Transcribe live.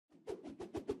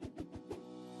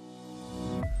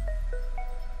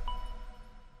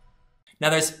Now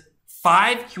there's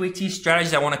 5 QAT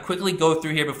strategies I want to quickly go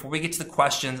through here before we get to the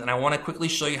questions, and I want to quickly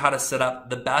show you how to set up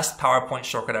the best PowerPoint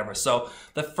shortcut ever. So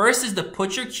the first is to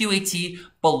put your QAT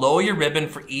below your ribbon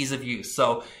for ease of use.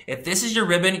 So if this is your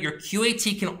ribbon, your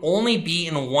QAT can only be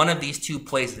in one of these 2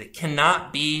 places. It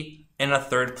cannot be in a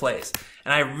 3rd place.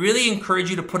 And I really encourage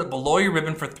you to put it below your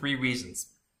ribbon for 3 reasons.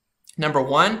 Number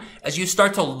 1, as you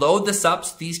start to load this up,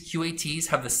 so these QATs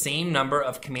have the same number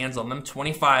of commands on them,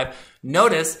 25.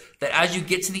 Notice that as you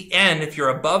get to the end, if you're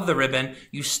above the ribbon,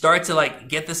 you start to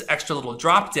get this extra little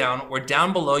drop down, or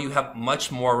down below you have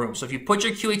much more room. So if you put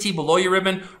your QAT below your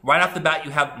ribbon, right off the bat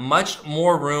you have much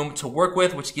more room to work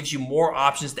with, which gives you more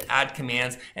options to add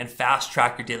commands and fast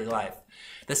track your daily life.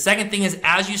 The second thing is,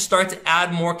 as you start to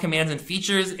add more commands and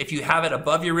features, if you have it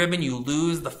above your ribbon, you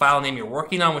lose the file name you're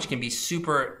working on, which can be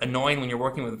super annoying when you're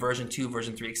working with version 2,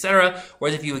 version 3, etc.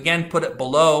 Whereas if you again put it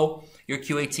below your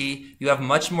QAT, you have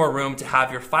much more room to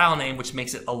have your file name, which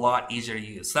makes it a lot easier to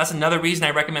use. So that's another reason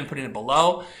I recommend putting it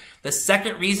below. The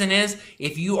second reason is,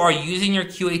 if you are using your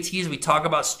QATs, we talk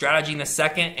about strategy in a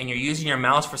second, and you're using your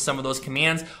mouse for some of those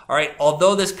commands, all right,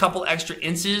 although this couple extra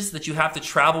inches that you have to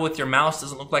travel with your mouse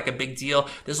doesn't look like a big deal,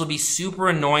 this will be super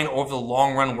annoying over the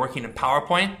long run working in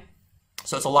PowerPoint.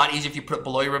 So it's a lot easier if you put it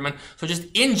below your ribbon. So just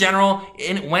in general,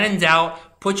 when in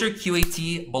doubt, put your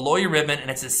QAT below your ribbon,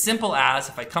 and it's as simple as,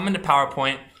 if I come into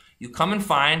PowerPoint, you come and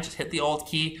find, just hit the Alt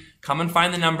key, come and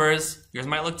find the numbers. Yours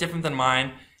might look different than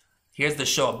mine. Here's the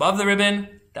show above the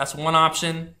ribbon. That's one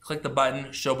option. Click the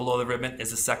button. Show below the ribbon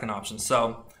is the second option.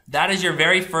 So that is your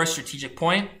very first strategic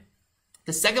point.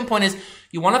 The second point is,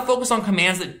 you want to focus on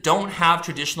commands that don't have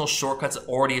traditional shortcuts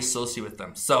already associated with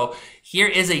them. So here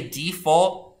is a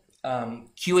default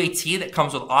QAT that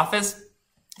comes with Office.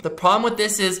 The problem with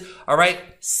this is, all right,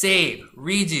 save,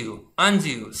 redo,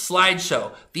 undo,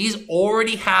 slideshow. These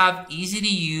already have easy to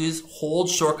use hold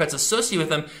shortcuts associated with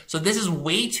them. So this is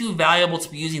way too valuable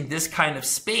to be using this kind of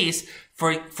space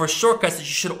for shortcuts that you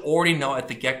should already know at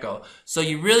the get-go. So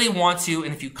you really want to,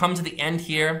 and if you come to the end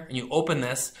here and you open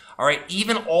this, all right,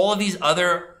 even all of these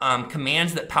other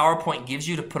commands that PowerPoint gives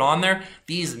you to put on there,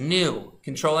 these new,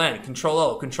 Control-N,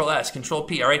 Control-O, Control-S,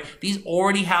 Control-P, all right, these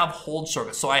already have hold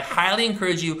shortcuts. So I highly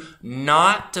encourage you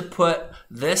not to put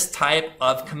this type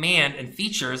of command and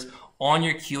features on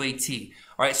your QAT.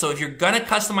 All right, so if you're gonna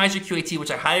customize your QAT,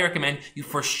 which I highly recommend, you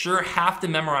for sure have to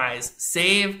memorize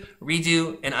save,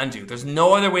 redo, and undo. There's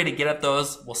no other way to get at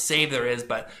those. Well, save there is,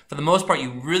 but for the most part,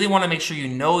 you really wanna make sure you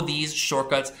know these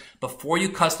shortcuts before you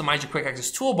customize your quick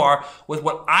access toolbar with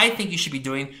what I think you should be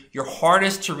doing, your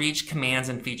hardest to reach commands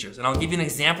and features. And I'll give you an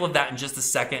example of that in just a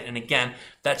second. And again,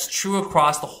 that's true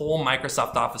across the whole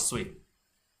Microsoft Office suite.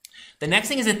 The next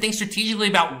thing is to think strategically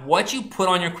about what you put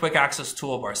on your quick access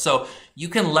toolbar. So you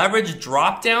can leverage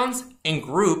drop-downs and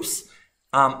groups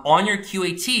on your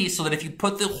QAT so that if you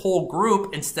put the whole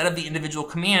group instead of the individual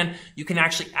command, you can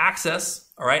actually access,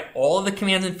 all right, all of the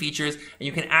commands and features, and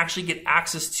you can actually get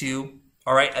access to,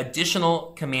 all right,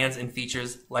 additional commands and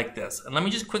features like this. And let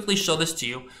me just quickly show this to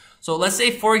you. So let's say,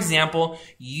 for example,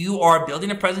 you are building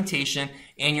a presentation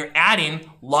and you're adding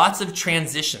lots of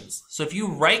transitions. So if you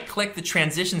right-click the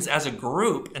transitions as a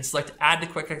group and select Add to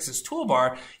Quick Access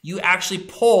Toolbar, you actually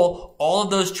pull all of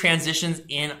those transitions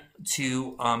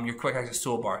into your Quick Access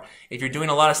Toolbar. If you're doing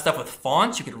a lot of stuff with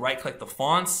fonts, you could right-click the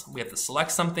fonts. We have to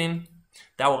select something.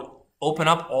 That will open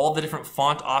up all the different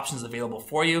font options available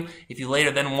for you. If you later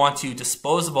then want to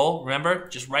disposable, remember,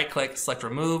 just right click, select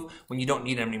remove when you don't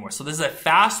need them anymore. So this is a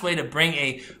fast way to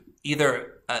bring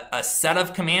either a set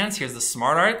of commands. Here's the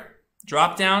Smart Art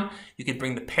drop down. You can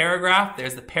bring the paragraph.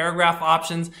 There's the paragraph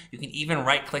options. You can even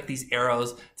right click these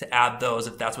arrows to add those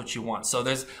if that's what you want. So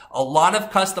there's a lot of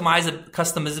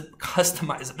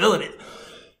customizability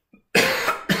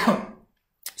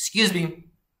excuse me,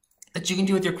 that you can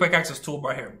do with your quick access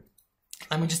toolbar here.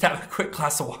 Let me just have a quick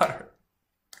glass of water.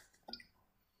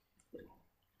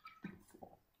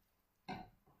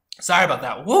 Sorry about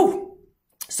that. Woo!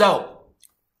 So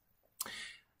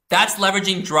that's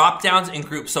leveraging drop downs and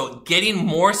groups. So getting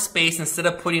more space instead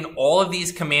of putting all of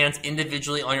these commands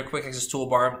individually on your quick access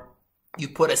toolbar, you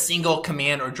put a single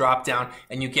command or drop down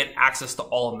and you get access to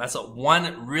all of them. That's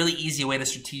one really easy way to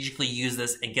strategically use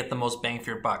this and get the most bang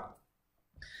for your buck.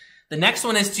 The next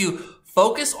one is to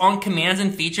focus on commands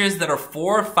and features that are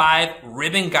 4 or 5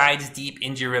 ribbon guides deep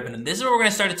into your ribbon. And this is where we're going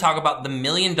to start to talk about the $1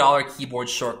 million keyboard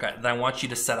shortcut that I want you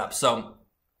to set up. So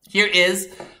here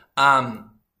is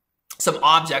some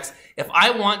objects. If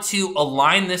I want to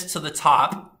align this to the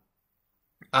top,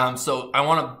 so I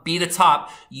want to be the top,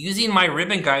 using my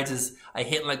ribbon guides is I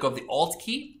hit and let go of the Alt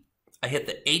key, I hit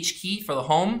the H key for the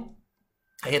home,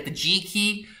 I hit the G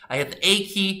key, I hit the A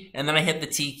key, and then I hit the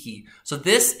T key. So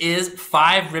this is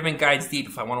 5 ribbon guides deep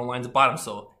if I want to align to the bottom.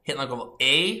 So hit like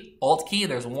A, Alt key,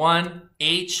 there's 1,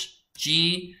 H,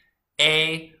 G,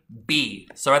 A, B.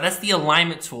 So that's the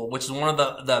alignment tool, which is one of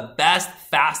the best,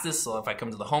 fastest. So if I come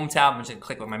to the Home tab, I'm just gonna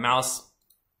click with my mouse,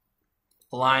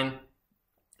 align.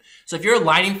 So if you're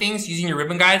aligning things using your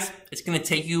ribbon guides, it's gonna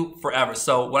take you forever.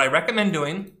 So what I recommend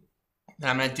doing, and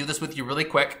I'm gonna do this with you really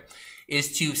quick,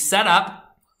 is to set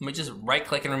up, let me just right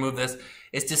click and remove this,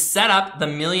 is to set up the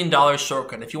 $1 million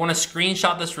shortcut. If you wanna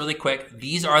screenshot this really quick,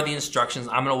 these are the instructions.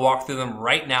 I'm gonna walk through them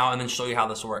right now and then show you how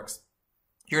this works.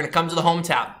 You're gonna come to the Home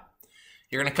tab.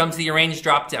 You're gonna come to the Arrange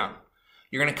dropdown.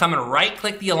 You're gonna come and right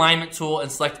click the alignment tool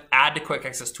and select Add to Quick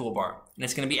Access Toolbar. And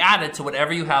it's gonna be added to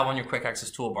whatever you have on your Quick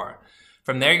Access Toolbar.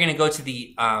 From there, you're gonna go to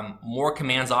the More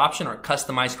Commands option or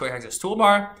Customize Quick Access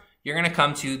Toolbar. You're gonna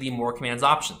come to the More Commands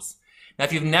options. Now,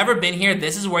 if you've never been here,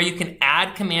 this is where you can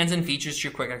add commands and features to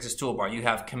your Quick Access Toolbar. You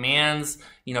have commands,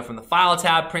 from the File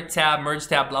tab, Print tab, Merge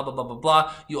tab, blah, blah, blah, blah,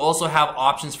 blah. You also have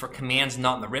options for commands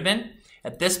not in the ribbon.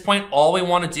 At this point, all we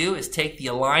want to do is take the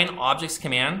Align Objects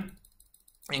command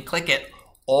and click it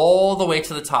all the way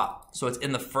to the top. So it's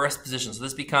in the first position. So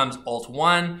this becomes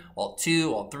Alt-1,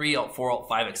 Alt-2, Alt-3, Alt-4,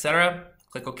 Alt-5, etc.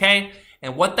 Click OK.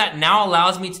 And what that now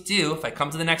allows me to do, if I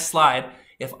come to the next slide,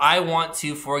 if I want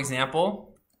to, for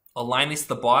example, align these to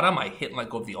the bottom, I hit and let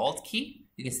go of the Alt key.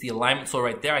 You can see the alignment tool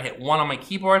right there. I hit 1 on my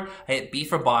keyboard, I hit B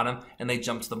for bottom, and they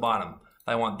jump to the bottom. If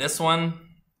I want this one,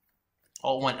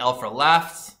 Alt-1L for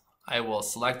left, I will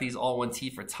select these,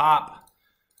 Alt-1T for top.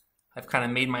 I've kind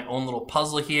of made my own little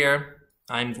puzzle here.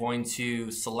 I'm going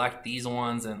to select these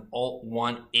ones and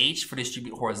Alt-1H for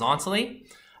distribute horizontally.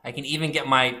 I can even get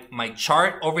my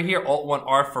chart over here,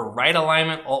 Alt-1R for right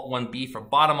alignment, Alt-1B for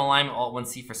bottom alignment,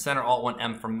 Alt-1C for center,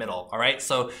 Alt-1M for middle, all right?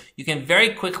 So you can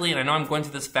very quickly, and I know I'm going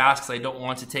through this fast because I don't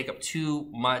want to take up too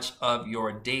much of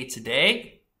your day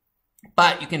today,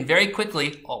 but you can very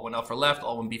quickly, Alt-1L for left,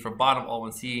 Alt-1B for bottom,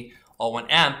 Alt-1C,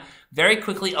 Alt-1M, very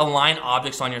quickly align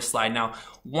objects on your slide. Now,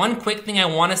 one quick thing I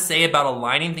want to say about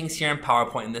aligning things here in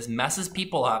PowerPoint, and this messes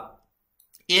people up,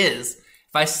 is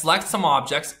if I select some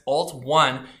objects,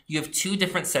 Alt-1, you have 2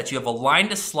 different sets. You have Align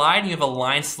to Slide and you have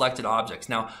Align Selected Objects.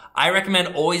 Now, I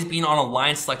recommend always being on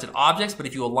Align Selected Objects, but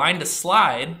if you align to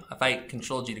Slide, if I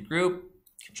Control-G to group,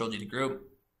 Control-G to group,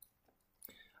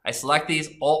 I select these,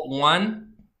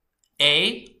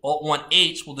 Alt-1A,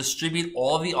 Alt-1H will distribute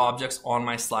all of the objects on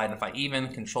my slide. And if I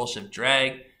even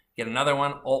Control-Shift-Drag, get another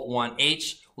one,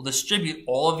 Alt-1H will distribute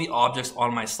all of the objects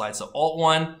on my slide. So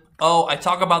Alt-1, I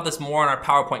talk about this more in our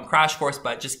PowerPoint crash course,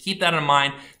 but just keep that in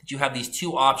mind that you have these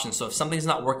 2 options. So if something's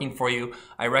not working for you,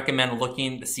 I recommend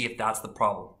looking to see if that's the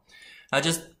problem. Now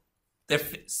so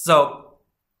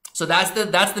that's the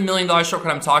 $1 million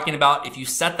shortcut I'm talking about. If you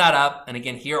set that up, and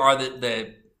again, here are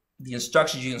the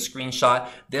instructions you can screenshot,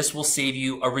 this will save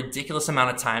you a ridiculous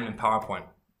amount of time in PowerPoint.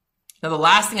 Now, the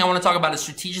last thing I want to talk about is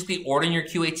strategically ordering your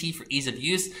QAT for ease of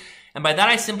use. And by that,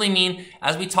 I simply mean,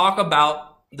 as we talk about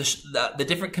the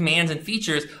different commands and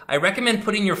features, I recommend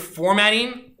putting your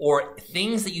formatting or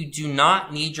things that you do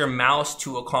not need your mouse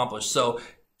to accomplish. So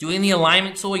doing the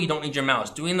alignment tool, you don't need your mouse.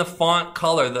 Doing the font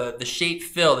color, the shape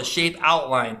fill, the shape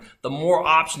outline, the more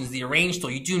options, the arrange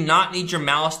tool, you do not need your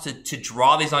mouse to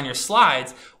draw these on your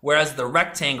slides. Whereas the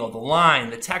rectangle, the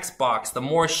line, the text box, the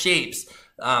more shapes,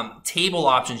 table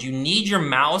options, you need your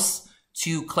mouse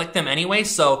to click them anyway.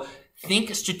 So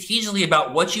think strategically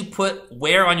about what you put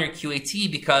where on your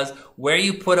QAT, because where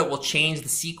you put it will change the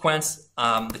sequence,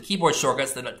 the keyboard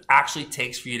shortcuts that it actually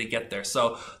takes for you to get there.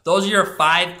 So those are your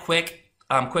 5 quick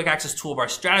access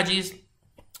toolbar strategies.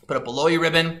 Put it below your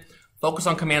ribbon, focus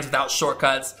on commands without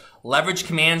shortcuts, leverage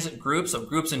commands groups of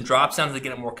groups and drop downs to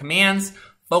get more commands,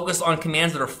 focus on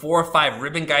commands that are 4 or 5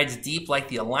 ribbon guides deep like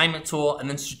the alignment tool, and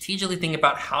then strategically think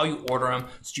about how you order them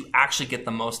so you actually get the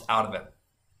most out of it.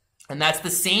 And that's the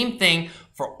same thing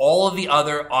for all of the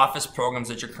other Office programs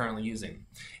that you're currently using.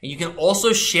 And you can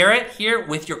also share it here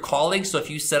with your colleagues. So if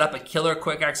you set up a killer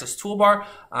quick access toolbar,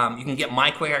 you can get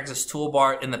my quick access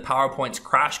toolbar in the PowerPoint's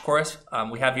crash course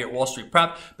we have here at Wall Street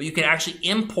Prep, but you can actually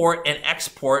import and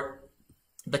export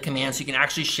the commands so you can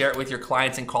actually share it with your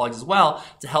clients and colleagues as well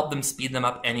to help them speed them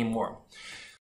up anymore.